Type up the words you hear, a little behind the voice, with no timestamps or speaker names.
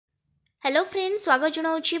Hello friends, स्वागत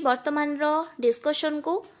जनाऊँगी वर्तमान discussion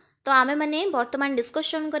को। तो आमे माने वर्तमान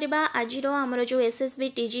डिस्कशन करबा आज आमर जो एसएसबी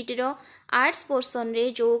टीजीटी आर्ट्स पोर्सन रे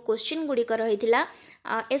जो क्वेश्चन गुड़िक रही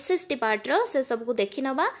एसएसटी पार्टर से सब को देखि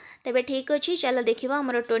नबा। तेबे ठीक अच्छी, चलो देखिबा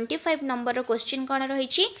हमर 25 नंबर क्वेश्चन कौन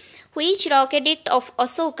रही। Which rock edict of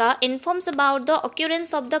Ashoka informs about the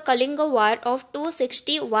occurrence of the Kalinga war of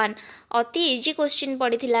 261। अति इजी क्वेश्चन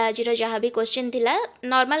पड़ीथिला आज जहाँ भी क्वेश्चन थिला,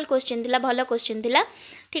 नॉर्मल क्वेश्चन थिला, भल क्वेश्चन थिला।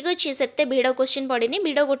 ठीक अच्छे, से भिड़ क्वेश्चन पड़ेनि,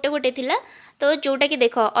 भिड़ गोटे गोटे थिला। तो जोटा कि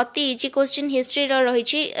देख अति इजी क्वेश्चन हिस्ट्री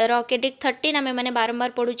रही रॉक एडिक्ट 13 आम मैंने बारंबार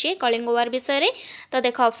पढ़ुचे कलिंग वार विषय। तो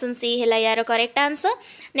देख ऑप्शन सी है यार करेक्ट आंसर।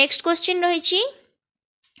 नेक्स्ट क्वेश्चन रही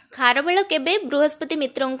खारवेल केबे बृहस्पति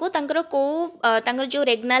मित्र को तांकर जो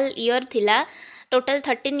रेगनाल ईयर थिला टोटल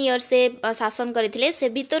 13 ईयर से शासन करथिले, से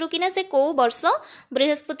भितर किना से को वर्ष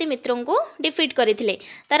बृहस्पति मित्र को डिफिट करथिले।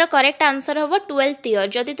 तार करेक्ट आंसर हम 12th ईयर।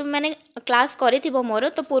 जदि तुम मैंने क्लास करिथिबो मोर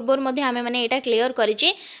तो पूर्वर मध्ये आमे माने एटा क्लियर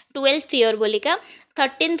करिचे 12th ईयर बोलिका।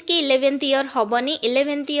 13th की 11th ईयर हबनी।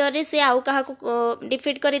 11th ईयर रे से आउ कहा को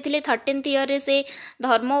डिफिट करथिले। 13th ईयर रे से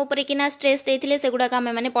धर्म ऊपर किना स्ट्रेस देथिले, सेगुडा का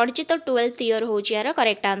आमे माने पढिची। तो 12th ईयर होची यार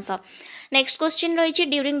करेक्ट आंसर। नेक्स्ट क्वेश्चन रही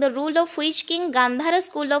during the rule of which king Gandhara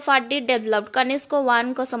school of art did developed. Kanishka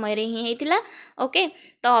 1 को समय रे ही हेतिला। ओके,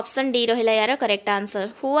 तो ऑप्शन डी रहिला यार correct answer.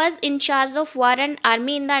 Who was in charge of war and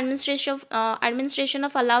army in the administration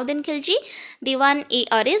of Alauddin Khilji. Diwan E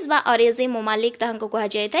arrays बा arrays ए मोमालिक तांको कहा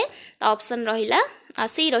जाय थाए। तो ऑप्शन रहिला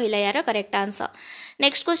सी रहिला यार करेक्ट आंसर।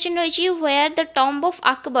 नेक्स्ट क्वेश्चन रही where the tomb of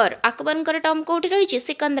Akbar. Akbar tomb कौटी रही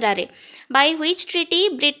सिकंदरा रे। By which treaty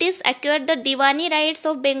British acquired the Deewani rights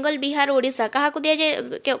of Bengal Bihar Odisha. क्या दिया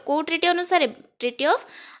जाए कौ ट्रिटी अनुसार? ट्रिटी ऑफ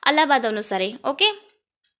अलाहाबाद अनुसार। Okay,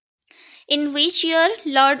 in which year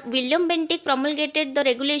Lord William Bentinck promulgated the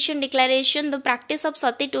regulation declaration the practice of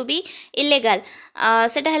sati to be illegal।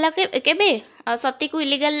 सेटा हला केबे सती को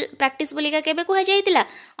इलीगल प्रैक्टिस बोलिका केबे कहा जाइतिला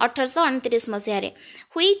 1829 मसिया रे।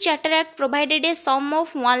 Which charter act provided A some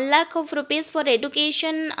of 1 lakh of rupees for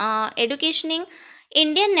एडुकेशनिंग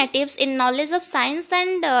Indian natives in knowledge of science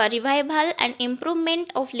and revival and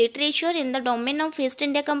improvement of literature in the domain of East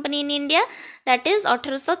India Company in India, that is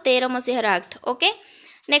 1813 मसिया act. Okay,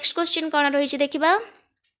 next question कौन रही देखा।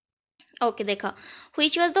 Okay देख,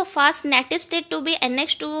 which was the first native state to be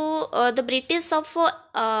annex to the British of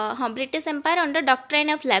British empire under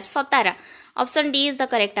doctrine of labs. Satara. Option D is the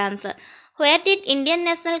correct answer. Where did Indian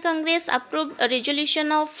national Congress approve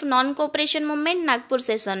resolution of non cooperation movement. Nagpur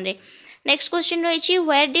session रे। Next question रही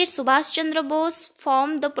where did Subhash Chandra Bose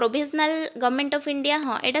form the provisional government of India.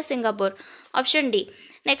 हाँ, एटा Singapore. Option D.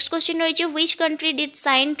 Next question रही which country did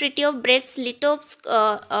sign treaty of breast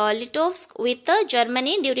Litovsk with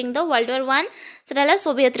Germany during the world war 1। सेटा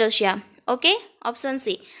Soviet Russia. Okay, option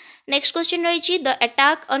C. Next question रही the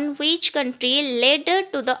attack on which country led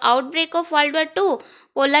to the outbreak of world war 2।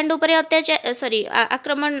 Poland उपरे अत्याचार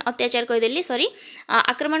आक्रमण अत्याचार कहीदेली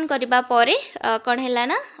आक्रमण करबा परे कौन है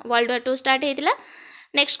ना वर्ल्ड वॉर 2 स्टार्ट होता।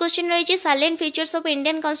 नेक्स्ट क्वेश्चन रही salient features of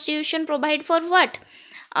Indian constitution provide for what.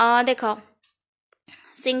 देख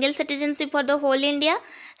single citizenship for the whole India,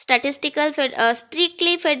 statistical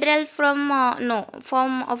strictly federal from no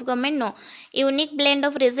form of government, no unique blend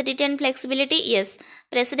of rigidity and flexibility, yes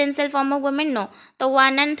presidential form of government, no। तो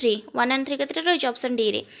 1 and 3 केते रही option D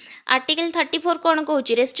रे। Article 34 कौन कहूँ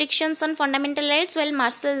restrictions on fundamental rights while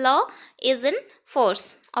martial law is in force।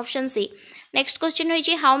 Option C. Next question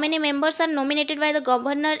रही how many members are nominated by the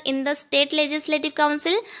governor in the state legislative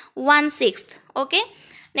council. 1/6। Okay,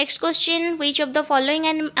 next question which of the following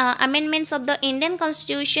amendments of the Indian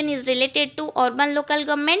constitution is related to urban local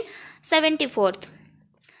government। 74th।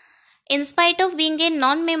 in spite of being a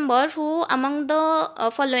non member who among the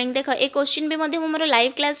following। देख ए question भी मध्य मोर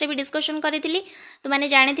live class रे भी discussion करिथिली, तो माने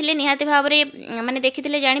जानिथिले निहाती भाव रे माने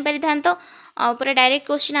देखिथिले जानि परिथान। तो पूरा डायरेक्ट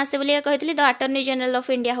क्वेश्चन आसे बोली कहिथिली the attorney general of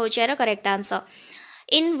India होची यार correct answer.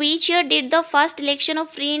 In which year did the first election of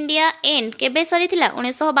free India end। केबे सरी थिला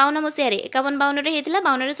 1952 मसिया रे। 51-52 रे हेतिला,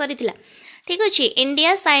 52 रे सरी थिला। ठीक अछि।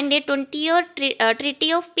 India signed A 20-year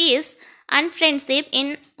treaty of peace and friendship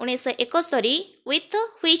in 1971 with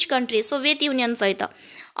which country. Soviet union सहित।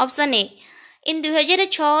 Option A. In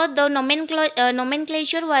 2006 the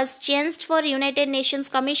nomenclature was changed for United Nations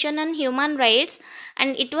Commission on Human Rights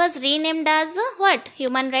and it was renamed as what?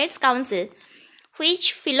 Human Rights Council। Which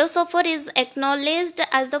philosopher is acknowledged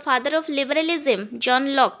as the father of liberalism?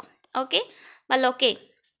 John Locke। Okay, Locke।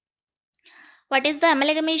 What is the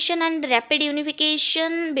amalgamation and rapid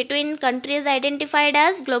unification between countries identified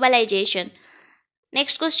as globalization?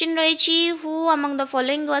 Next question रही who among the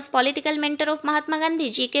following was political mentor of Mahatma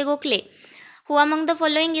Gandhi? G.K. Gokhale। Who among the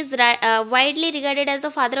following is widely regarded as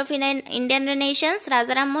the father of Indian Renaissance?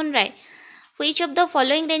 Rajaram Mohan Rai. Which of the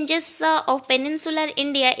following ranges of peninsular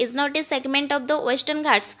India is not a segment of the Western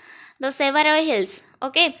Ghats? The Sevaroy Hills.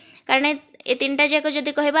 Okay, कारण ए तीनटा जाक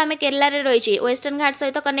जदि कहबा आमे केरला रे रहिछि western घाट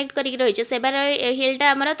सहित connect करिक रहिछि सेवारोय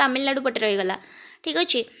हिलटा हमर तमिलनाडु पटे रहि गला ठीक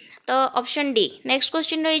अछि तो ऑप्शन डी नेक्स्ट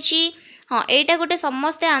क्वेश्चन रहिछि हाँ एटा गोटे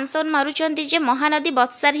समस्ते आंसर मारुचंती जे महानदी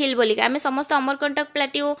बत्सार हिल बोली आमे समस्त अमरकंटक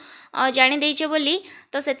प्लाट्यू जानि देइछे बोली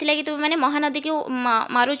तो सेथि लागि तुम माने महानदी को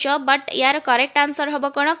मारुच बट यार करेक्ट आंसर हबो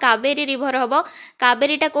कोन कावेरी रिवर हबो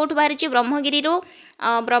कावेरीटा कोठ बाहरिछि ब्रह्मगिरी रो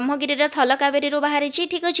ब्रह्मगिरी रो थल कावेरी रो बाहरिछि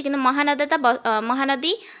ठीक अछि किंतु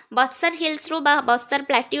महानदी बत्सार हिल्स रो बा बत्सार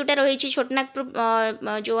प्लाट्यूटा रहिछि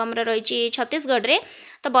छोटनागपुर जो हमरा रहिछि छत्तीसगढ़ रे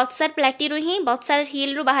तो बत्सार प्लाटी रो ही बत्सार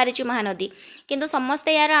हिल रो बाहरिछि महानदी किंतु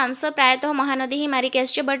समस्ते यार आंसर प्रायतः महानदी ही मारिक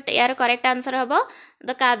आछे बट यार करेक्ट आंसर हबो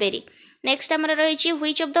द कावेरी नेक्स्ट हमरा रहिछि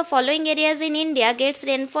which of the following areas in India gets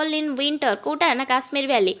rainfall in winter Kota ना Kashmir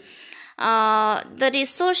valley the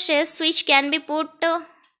resources which can be put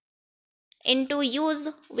into use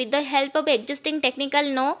with the help of existing technical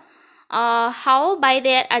know how by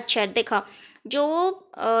their अच्छा देख जो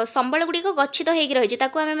संबल गुड़ी को गच्छित होगी रही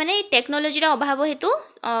आम मैंने टेक्नोलोजी अभाव हेतु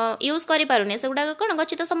यूज कर पारे से गुड़ा कौन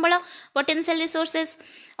गच्छित संबल potential resources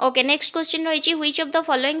okay next question रही which of the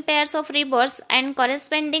following pairs of reverse and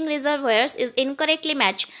corresponding reservoirs is incorrectly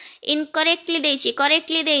match incorrectly देछि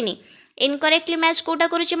करेक्टली देनी इनकरेक्टली मैच कोटा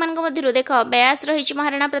करुच्ची मान मध्य देख ब्यास रही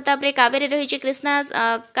महाराणा प्रताप रे कावेरी रही कृष्णा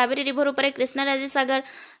कावेरी रिवर उपर कृष्णराज सागर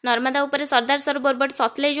नर्मदा उपर सरदार सरोवर बट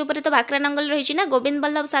सतलेज उपर तो भाकरा नंगल रही ना गोविंद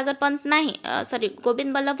बल्लभ सागर पंत नाही सॉरी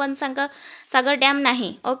गोविंद बल्लभ पंत सागर डैम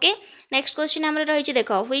नाही ओके नेक्स्ट क्वेश्चन हमर रही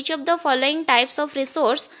देख which of the following types of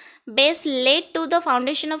resource base led to the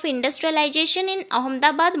foundation of industrialisation in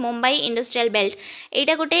Ahmedabad Mumbai industrial belt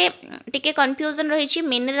एटा गोटे टिके कन्फ्यूजन रही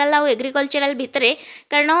मिनराल आउ एग्रीकल्चरल भितरे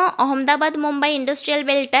कारण अहमदाबाद मुंबई इंडस्ट्रियल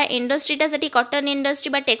बेल्टा इंडस्ट्रीटा सेठी कॉटन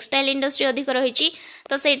इंडस्ट्री बा टेक्सटाइल इंडस्ट्री अधिक रही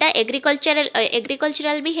तो सेटा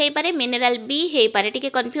एग्रीकल्चरल भी हे पारे मिनराल भी हे पारे टिके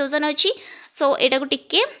कन्फ्यूजन अछि सो एटा को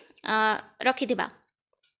टिके रखिथिबा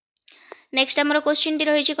नेक्स्ट आमर क्वेश्चन टी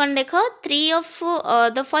रही कौन देख 3 of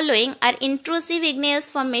the following are intrusive इग्नेयस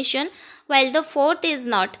formation while the 4th is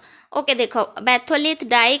not okay देख बैथोलिथ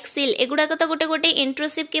डाइक सील एगुड़ाक तो गोटे गोटे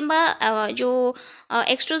इंट्रूसिव किंबा जो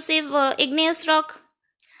एक्सट्रूसिव इग्नेयस रॉक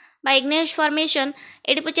बा इग्नेयस फॉर्मेशन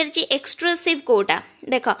ये पचारि एक्सट्रूसिव कोटा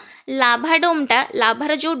देख लाभा डोमटा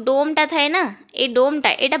लाभार जो डोमटा थाए ना ये डोमटा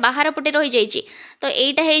यहाँ बाहर पटे रही जाइए तो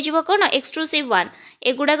यहाँ हो कौन एक्सट्रूसिव वन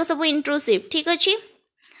एगुड़ाक सब इंट्रूसिव ठीक अच्छे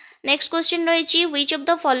नेक्स्ट क्वेश्चन रही which of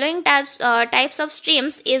the following types of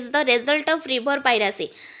streams is the result of river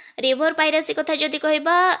piracy कथा जदि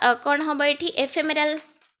कहबा कौन हम ये एफेमेराल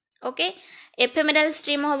ओके एफेमेराल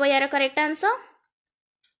स्ट्रीम हम यार करेक्ट आंसर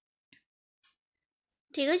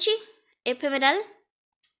ठीक अच्छे एफेमेराल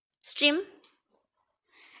स्ट्रीम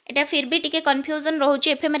एटा फिर भी टिके कन्फ्यूजन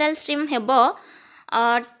रोचे एफेमेराल स्ट्रीम हेबो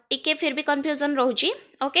टिके फिर भी कन्फ्यूजन रोचे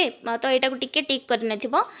ओके तो यहाँ को टिके टिक करने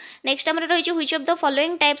नेक्स्ट आम रही which of the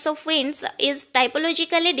following types of winds is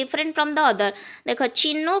typologically different from the other देख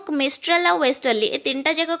चिनूक मिस्ट्रल आ वेस्टर्ली ए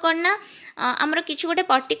तीनटा जगह कौन ना आमर किसी गोटे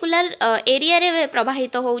पर्टिकुलर एरिया रे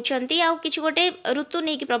प्रवाहित होउछंती आ किसी गोटे ऋतु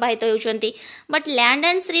नहीं कि प्रवाहित होउछंती but land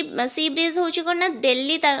and C bridge होउछि कोन ना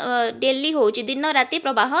डेली होउछि दिन राति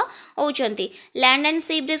प्रवाह होउछंती लैंड एंड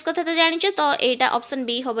सी ब्रिज कथा तो जानिछ तो एटा ऑप्शन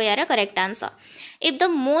बी होबो यार correct answer if the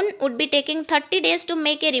moon would be taking 30 days to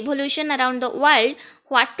make a revolution around the world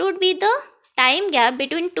what would be the time gap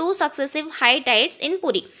between two successive high tides in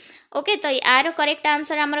Puri okay तो यार correct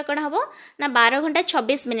answer आमर कौन हम ना 12 घंटा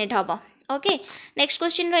 26 minute हम okay next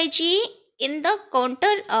question रही in the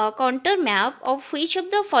contour map of which of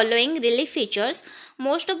the following relief features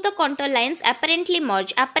most of the contour lines apparently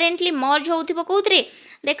merge होउथिबो कोउतरे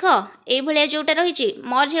देख ए भलिया जोटा रही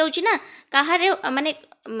मर्ज होउची ना काहारे माने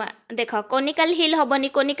देख कोनिकल हिल हेनी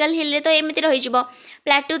कोनिकल हिल तो एमती रही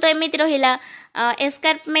प्लाटू तो एमती रहा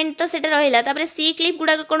एस्कार्पमेंट तो सेटा रहा सी क्लिप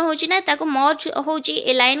गुड़ाक कौन हो मर्ज हो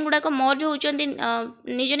लाइन गुड़ाक मर्ज होती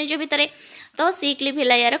निज निज भितर तो सी क्लिप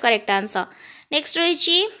है यार करेक्ट आंसर नेक्स्ट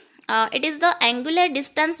रही it is the angular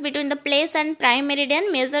distance between the place and prime meridian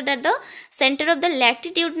measured at the center of the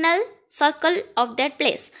latitudinal circle of that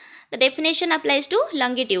place. The definition applies to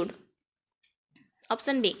longitude.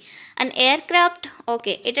 Option B. An aircraft,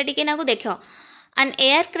 okay, एटा टिके ना को देखो. An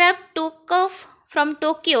aircraft took off from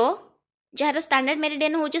Tokyo jar standard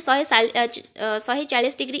meridian हूँ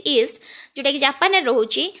 140 degree east जोटा कि Japan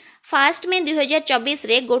रोचे fast में 2024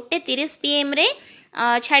 रे 1:30 PM रे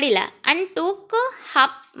छाड़िला and took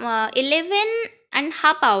 11 and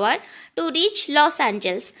half hour to reach Los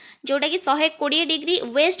Angeles, जोटा कि 120 डिग्री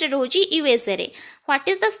वेस्ट रोची यूएसए रे. What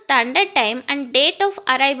is the standard time and date of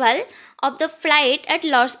arrival of the flight at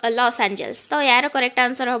Los Angeles? तो यार करेक्ट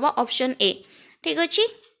आंसर होबो option A. ठीक अछि.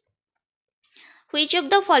 Which of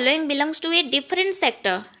the following belongs to a different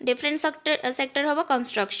sector? Different sector होबो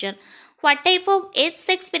construction. What type of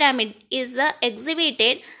H6 pyramid is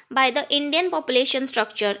exhibited by the Indian population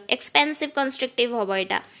structure? Expansive constructive होबो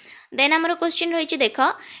एटा. Then हमरो question रहिछि देखो,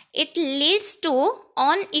 it leads to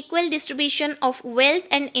unequal distribution of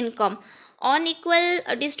wealth and income. Unequal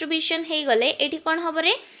distribution हे गले एठी कोन होबो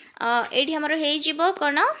रे, एठी हमरो हे जिवो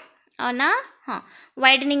कोन ना, हां,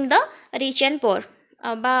 widening the rich and poor,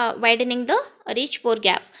 ba widening the rich poor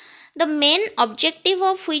gap. The main objective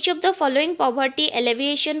of which of the following poverty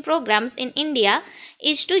alleviation programs in India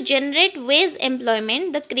is to generate wage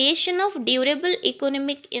employment, the creation of durable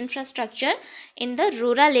economic infrastructure in the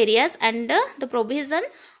rural areas, and the provision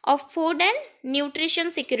of food and nutrition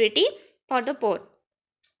security for the poor.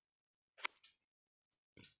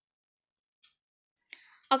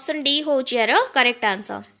 Option D होची यार correct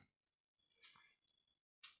answer.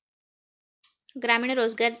 ग्रामीण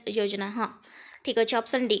रोजगार योजना. हाँ ठीक अच्छे.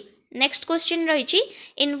 Option D. Next question रही,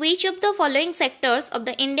 इन which of the following sectors of the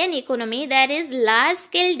Indian economy there is large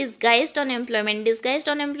scale disguised unemployment. Disguised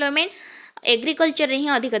unemployment agriculture रे ही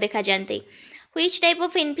अधिक देखा जाते. Which type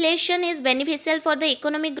of inflation is beneficial for the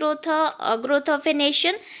economic growth of a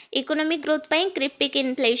nation? Economic growth ପାଇଁ क्रिपिक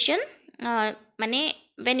inflation माने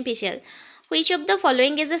beneficial. Which of the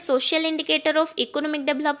following is a social indicator of economic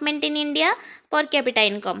development in India? Per capita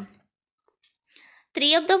income. 3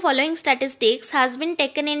 of the following statistics has been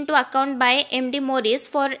taken into account by MD Morris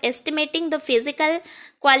for estimating the physical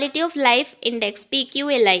quality of life index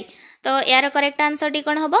PQLI. तो यार correct answer T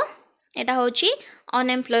कोन हबो, एटा होची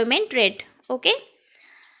unemployment rate. Okay.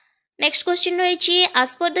 Next question रही,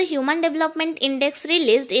 as per the human development index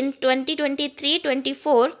released in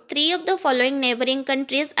 2023-24, 3 of the following neighboring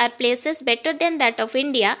countries are places better than that of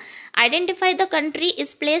India. Identify the country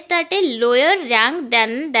is placed at a lower rank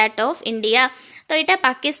than that of India. तो यहाँ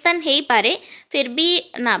पाकिस्तान हो पारे, फिर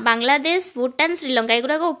भी ना बांग्लादेश भूटान श्रीलंका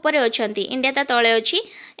एगुड़ाक ऊपर अच्छा, India ता तले अच्छी,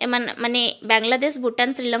 माने बांग्लादेश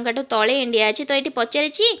भूटान श्रीलंका ठू तले इंडिया अच्छी. तो ये पचारि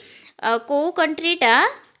कौ कंट्रीटा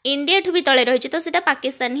इंडिया ठू भी तले रही, तो सीटा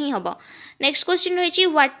पाकिस्तान ही हम. नेक्स्ट क्वेश्चन रही,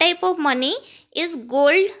 what type of money is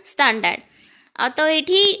gold standard. तो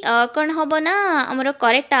ये कौन हम ना आमर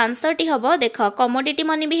करेक्ट आंसर टी हम देख, कमोडिटी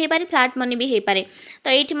मनी भी हो पारे, फ्लैट मनी भी हो पारे. तो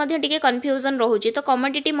ये कन्फ्यूजन रोचे. तो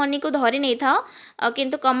कमोडिटी मनी को धरी नहीं था,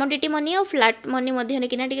 किंतु कमोडिटी मनी और फ्लैट मनी मध्य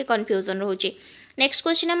किना कन्फ्यूजन रोचे. नेक्स्ट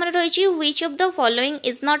क्वेश्चन आमर रही, which of the following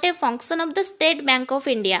is not a function of the state bank of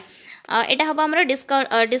India. एटा हम आमर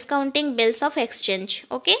discounting bills of exchange.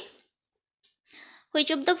 Okay.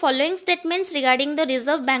 Which of the following statements regarding the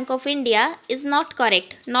Reserve Bank of India is not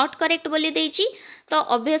correct? Not correct बोली देची, तो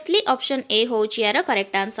obviously option A होची यार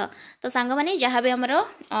correct answer. तो सांग माने जहाँ भी हमरो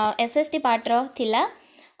SST पार्ट रो थिला,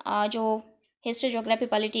 जो हिस्ट्री जियोग्राफी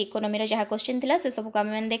पॉलिटी इकोनॉमी रो जहाँ क्वेश्चन थिला से सब को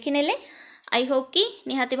आम देखि नेले. आई होप कि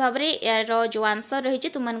निहाती भाव में यार जो आंसर रही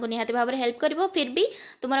तुमको निहाती भाव में हेल्प करिवो. फिर भी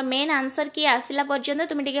तुमर मेन आंसर किए आसला पर्यंत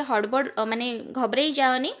तुम टिके हड़बड़ माने घबराई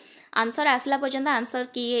जाओनी. आंसर आसला पर्यंत आंसर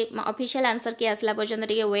किए ऑफिशियल आंसर किए आसला पर्यंत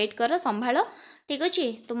टिके वेट कर, संभाल. ठीक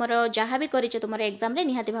अच्छे. तुम जहाँ भी कर तुम एग्जाम रे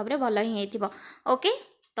निहाती भाव में भल ही होइथिबो. ओके.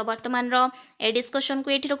 तो वर्तमान रो ए डिस्कशन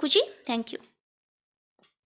को ये रखुची. Thank you.